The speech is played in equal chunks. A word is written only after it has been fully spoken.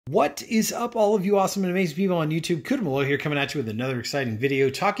What is up, all of you awesome and amazing people on YouTube? Kudamalo here, coming at you with another exciting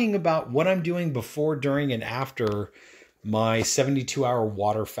video talking about what I'm doing before, during, and after my 72-hour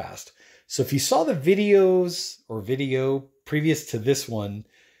water fast. So if you saw the videos or video previous to this one,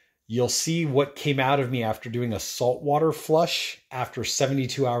 you'll see what came out of me after doing a saltwater flush after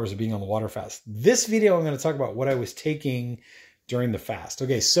 72 hours of being on the water fast. This video, I'm going to talk about what I was taking during the fast.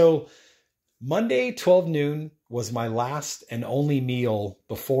 Okay, so Monday, 12 noon was my last and only meal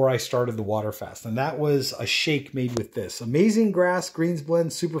before I started the water fast. And that was a shake made with this Amazing Grass Greens Blend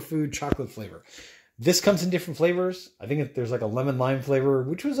Superfood chocolate flavor. This comes in different flavors. I think there's like a lemon lime flavor,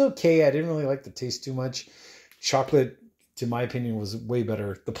 which was okay. I didn't really like the taste too much. Chocolate, to my opinion, was way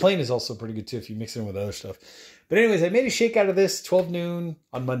better. The plain is also pretty good too if you mix it in with other stuff. But anyways, I made a shake out of this 12 noon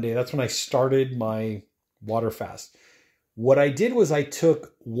on Monday. That's when I started my water fast. What I did was I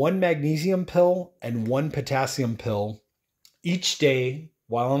took one magnesium pill and one potassium pill each day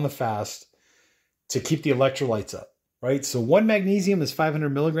while on the fast to keep the electrolytes up, right? So one magnesium is 500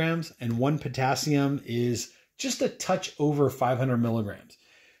 milligrams and one potassium is just a touch over 500 milligrams.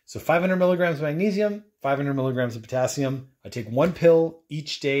 So 500 milligrams of magnesium, 500 milligrams of potassium. I take one pill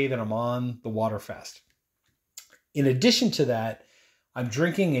each day that I'm on the water fast. In addition to that, I'm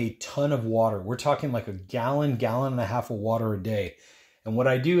drinking a ton of water. We're talking like a gallon and a half of water a day. And what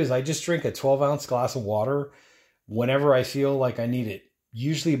I do is I just drink a 12-ounce glass of water whenever I feel like I need it.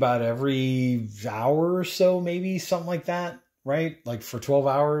 Usually about every hour or so, maybe something like that, right? Like for 12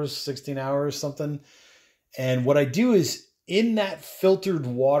 hours, 16 hours, something. And what I do is in that filtered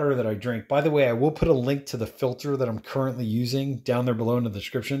water that I drink, by the way, I will put a link to the filter that I'm currently using down there below in the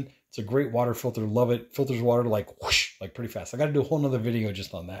description. It's a great water filter. Love it. Filters water like whoosh, like pretty fast. I got to do a whole nother video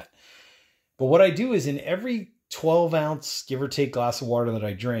just on that. But what I do is in every 12-ounce, give or take, glass of water that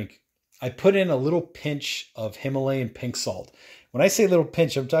I drink, I put in a little pinch of Himalayan pink salt. When I say little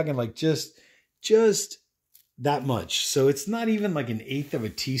pinch, I'm talking like just that much. So it's not even like an eighth of a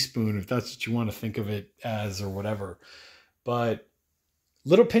teaspoon, if that's what you want to think of it as or whatever. But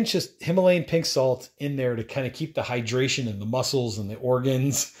little pinch of Himalayan pink salt in there to kind of keep the hydration in the muscles and the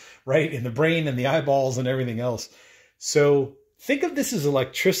organs, right? In the brain and the eyeballs and everything else. So think of this as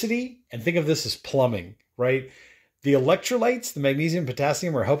electricity and think of this as plumbing, right? The electrolytes, the magnesium,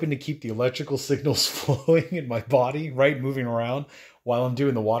 potassium, are helping to keep the electrical signals flowing in my body, right? Moving around while I'm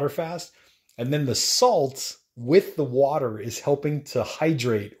doing the water fast. And then the salt with the water is helping to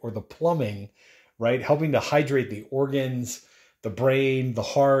hydrate, or the plumbing, right? Helping to hydrate the organs, the brain, the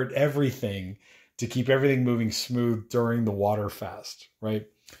heart, everything, to keep everything moving smooth during the water fast, right?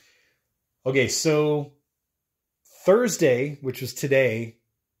 Okay, so Thursday, which was today,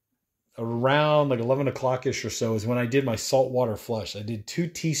 around like 11 o'clock-ish or so, is when I did my saltwater flush. I did 2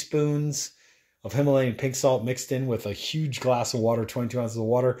 teaspoons of Himalayan pink salt mixed in with a huge glass of water, 22 ounces of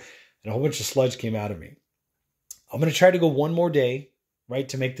water, and a whole bunch of sludge came out of me. I'm going to try to go one more day, right,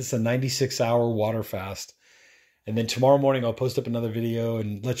 to make this a 96-hour water fast. And then tomorrow morning, I'll post up another video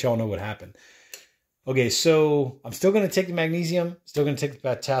and let y'all know what happened. Okay, so I'm still going to take the magnesium, still going to take the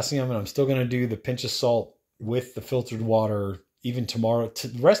potassium, and I'm still going to do the pinch of salt with the filtered water even tomorrow,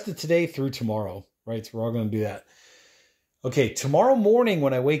 the rest of today through tomorrow, right? So we're all going to do that. Okay, tomorrow morning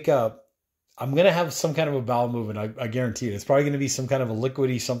when I wake up, I'm going to have some kind of a bowel movement. I guarantee it. It's probably going to be some kind of a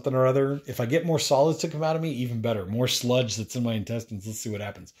liquidy something or other. If I get more solids to come out of me, even better. More sludge that's in my intestines. Let's see what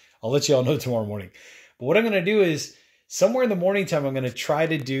happens. I'll let you all know tomorrow morning. But what I'm going to do is somewhere in the morning time, I'm going to try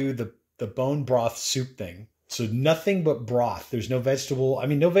to do the bone broth soup thing. So nothing but broth. There's no vegetable. I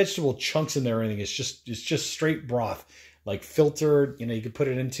mean, no vegetable chunks in there or anything. It's just straight broth, like filtered. You know, you could put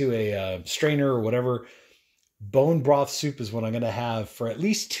it into a strainer or whatever. Bone broth soup is what I'm going to have for at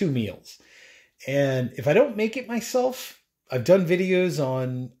least 2 meals. And if I don't make it myself, I've done videos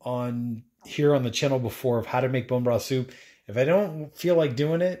on here on the channel before of how to make bone broth soup. If I don't feel like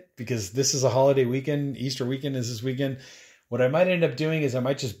doing it, because this is a holiday weekend, Easter weekend is this weekend, what I might end up doing is I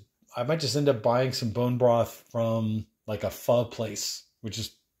might just end up buying some bone broth from like a pho place, which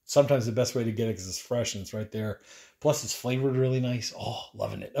is sometimes the best way to get it because it's fresh and it's right there. Plus it's flavored really nice. Oh,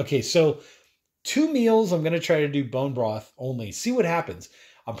 loving it. Okay, so 2 meals, I'm going to try to do bone broth only. See what happens.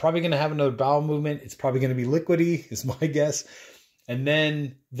 I'm probably going to have another bowel movement. It's probably going to be liquidy, is my guess. And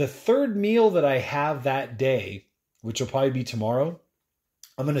then the 3rd meal that I have that day, which will probably be tomorrow,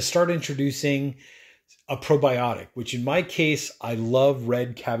 I'm going to start introducing a probiotic, which in my case, I love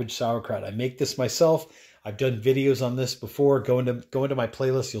red cabbage sauerkraut. I make this myself. I've done videos on this before. Go into my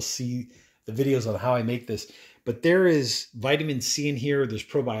playlist. You'll see the videos on how I make this. But there is vitamin C in here. There's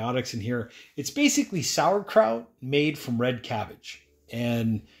probiotics in here. It's basically sauerkraut made from red cabbage.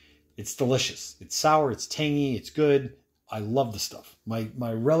 And it's delicious. It's sour. It's tangy. It's good. I love the stuff.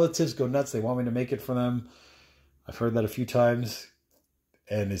 My relatives go nuts. They want me to make it for them. I've heard that a few times,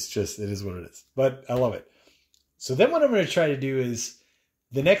 and it's just, it is what it is. But I love it. So then what I'm going to try to do is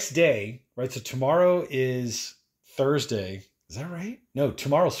the next day, right? So tomorrow is Thursday. Is that right? No,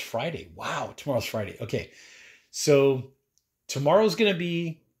 tomorrow's Friday. Wow, tomorrow's Friday. Okay. So tomorrow's going to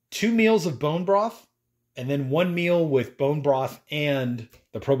be 2 meals of bone broth and then 1 meal with bone broth and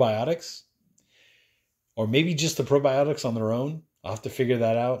the probiotics. Or maybe just the probiotics on their own. I'll have to figure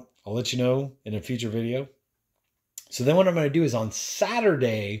that out. I'll let you know in a future video. So then what I'm going to do is on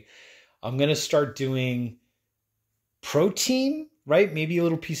Saturday, I'm going to start doing protein, right? Maybe a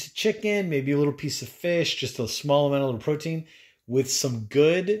little piece of chicken, maybe a little piece of fish, just a small amount of little protein with some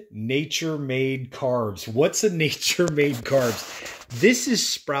good nature-made carbs. What's a nature-made carbs? This is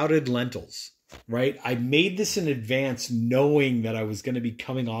sprouted lentils, right? I made this in advance knowing that I was going to be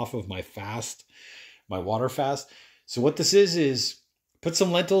coming off of my fast, my water fast. So what this is put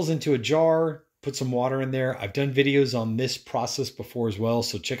some lentils into a jar, put some water in there. I've done videos on this process before as well,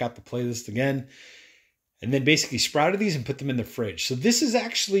 so check out the playlist again. And then basically sprouted these and put them in the fridge. So this is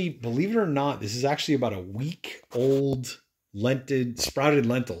actually, believe it or not, this is actually about a week old sprouted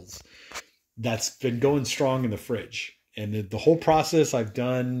lentils that's been going strong in the fridge. And the whole process I've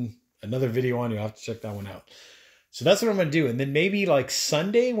done another video on. You'll have to check that one out. So that's what I'm going to do. And then maybe like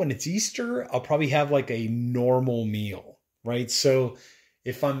Sunday when it's Easter, I'll probably have like a normal meal, right? So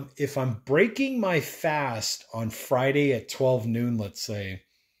if I'm breaking my fast on Friday at 12 noon, let's say,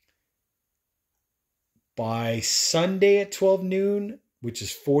 by Sunday at 12 noon, which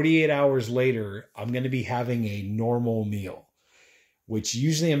is 48 hours later, I'm going to be having a normal meal, which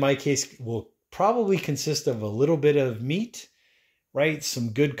usually in my case will probably consist of a little bit of meat, right? Some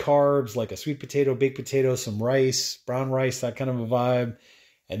good carbs like a sweet potato, baked potato, some rice, brown rice, that kind of a vibe.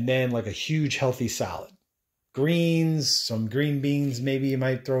 And then like a huge healthy salad. Greens, some green beans, maybe you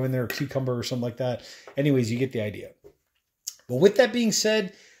might throw in there a cucumber or something like that. Anyways, you get the idea. But with that being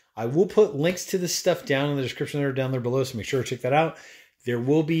said, I will put links to this stuff down in the description there, down there below, so make sure to check that out. There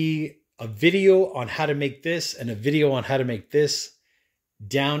will be a video on how to make this and a video on how to make this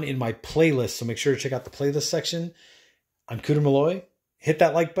down in my playlist, so make sure to check out the playlist section. I'm Cooter Malloy. Hit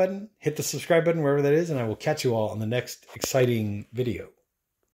that like button, hit the subscribe button, wherever that is, and I will catch you all on the next exciting video.